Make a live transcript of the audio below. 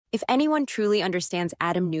If anyone truly understands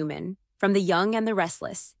Adam Newman, from The Young and the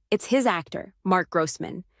Restless, it's his actor, Mark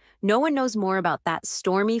Grossman. No one knows more about that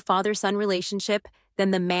stormy father-son relationship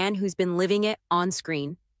than the man who's been living it on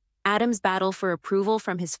screen. Adam's battle for approval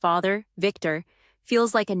from his father, Victor,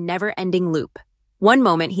 feels like a never-ending loop. One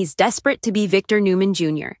moment, he's desperate to be Victor Newman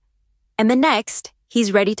Jr., and the next,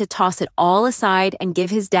 he's ready to toss it all aside and give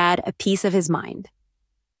his dad a piece of his mind.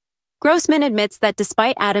 Grossman admits that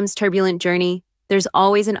despite Adam's turbulent journey, there's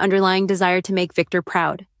always an underlying desire to make Victor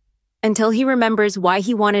proud, until he remembers why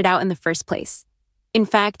he wanted out in the first place. In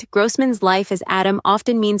fact, Grossman's life as Adam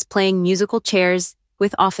often means playing musical chairs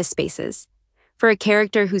with office spaces. For a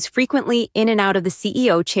character who's frequently in and out of the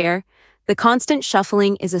CEO chair, the constant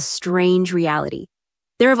shuffling is a strange reality.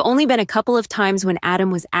 There have only been a couple of times when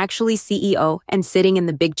Adam was actually CEO and sitting in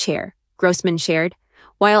the big chair, Grossman shared.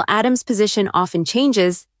 While Adam's position often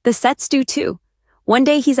changes, the sets do too. One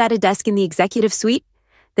day he's at a desk in the executive suite.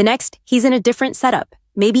 The next, he's in a different setup,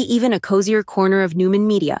 maybe even a cozier corner of Newman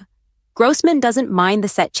Media. Grossman doesn't mind the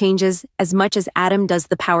set changes as much as Adam does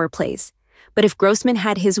the power plays. But if Grossman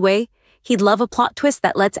had his way, he'd love a plot twist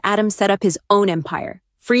that lets Adam set up his own empire,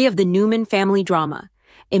 free of the Newman family drama.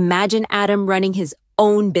 Imagine Adam running his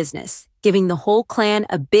own business, giving the whole clan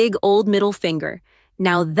a big old middle finger.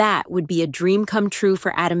 Now that would be a dream come true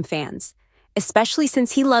for Adam fans, especially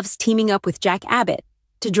since he loves teaming up with Jack Abbott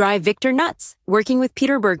to drive Victor nuts. Working with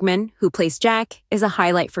Peter Bergman, who plays Jack, is a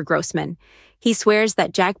highlight for Grossman. He swears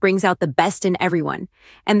that Jack brings out the best in everyone,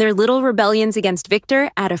 and their little rebellions against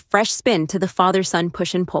Victor add a fresh spin to the father-son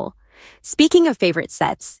push and pull. Speaking of favorite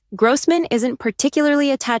sets, Grossman isn't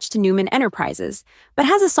particularly attached to Newman Enterprises, but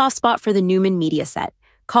has a soft spot for the Newman Media set.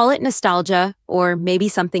 Call it nostalgia, or maybe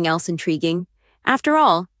something else intriguing. After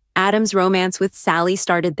all, Adam's romance with Sally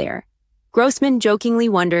started there. Grossman jokingly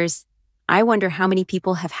wonders, I wonder how many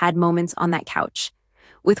people have had moments on that couch.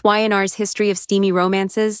 With Y&R's history of steamy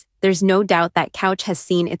romances, there's no doubt that couch has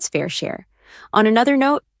seen its fair share. On another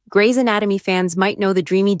note, Grey's Anatomy fans might know the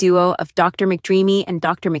dreamy duo of Dr. McDreamy and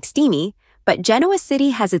Dr. McSteamy, but Genoa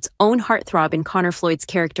City has its own heartthrob in Connor Floyd's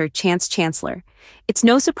character Chance Chancellor. It's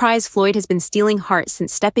no surprise Floyd has been stealing hearts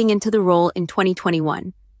since stepping into the role in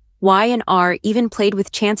 2021. Y&R even played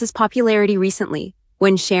with Chance's popularity recently,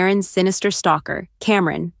 when Sharon's sinister stalker,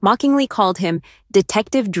 Cameron, mockingly called him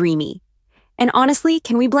Detective Dreamy. And honestly,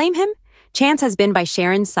 can we blame him? Chance has been by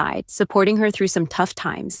Sharon's side, supporting her through some tough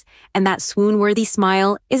times, and that swoon-worthy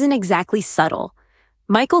smile isn't exactly subtle.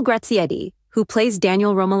 Michael Grazietti, who plays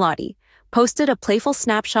Daniel Romalotti, posted a playful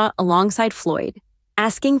snapshot alongside Floyd,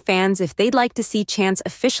 asking fans if they'd like to see Chance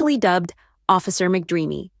officially dubbed Officer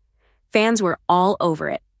McDreamy. Fans were all over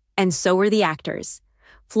it, and so were the actors.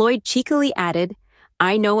 Floyd cheekily added,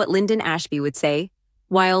 I know what Lyndon Ashby would say,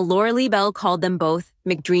 while Laura Lee Bell called them both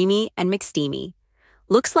McDreamy and McSteamy.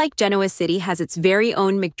 Looks like Genoa City has its very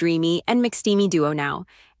own McDreamy and McSteamy duo now,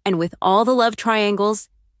 and with all the love triangles,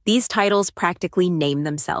 these titles practically name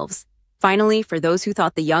themselves. Finally, for those who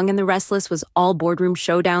thought The Young and the Restless was all boardroom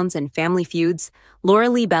showdowns and family feuds, Laura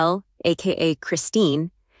Lee Bell, aka Christine,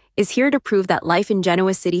 is here to prove that life in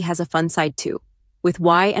Genoa City has a fun side too. With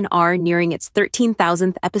Y&R nearing its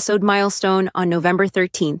 13,000th episode milestone on November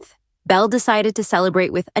 13th, Bell decided to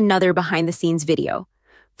celebrate with another behind-the-scenes video.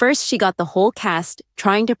 First, she got the whole cast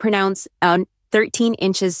trying to pronounce 13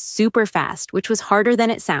 inches super fast, which was harder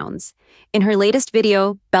than it sounds. In her latest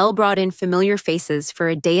video, Belle brought in familiar faces for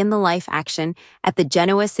a day-in-the-life action at the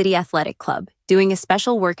Genoa City Athletic Club, doing a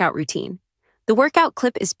special workout routine. The workout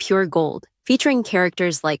clip is pure gold, featuring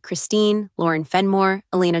characters like Christine, Lauren Fenmore,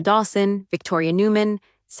 Elena Dawson, Victoria Newman,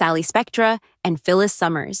 Sally Spectra, and Phyllis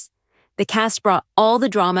Summers. The cast brought all the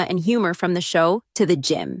drama and humor from the show to the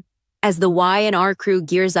gym. As the Y&R crew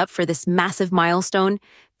gears up for this massive milestone,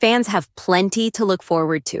 fans have plenty to look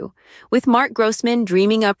forward to. With Mark Grossman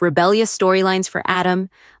dreaming up rebellious storylines for Adam,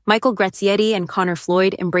 Michael Grazietti and Connor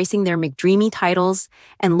Floyd embracing their McDreamy titles,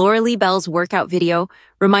 and Laura Lee Bell's workout video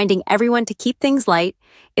reminding everyone to keep things light,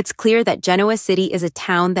 it's clear that Genoa City is a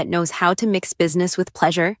town that knows how to mix business with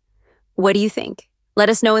pleasure. What do you think? Let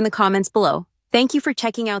us know in the comments below. Thank you for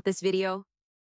checking out this video.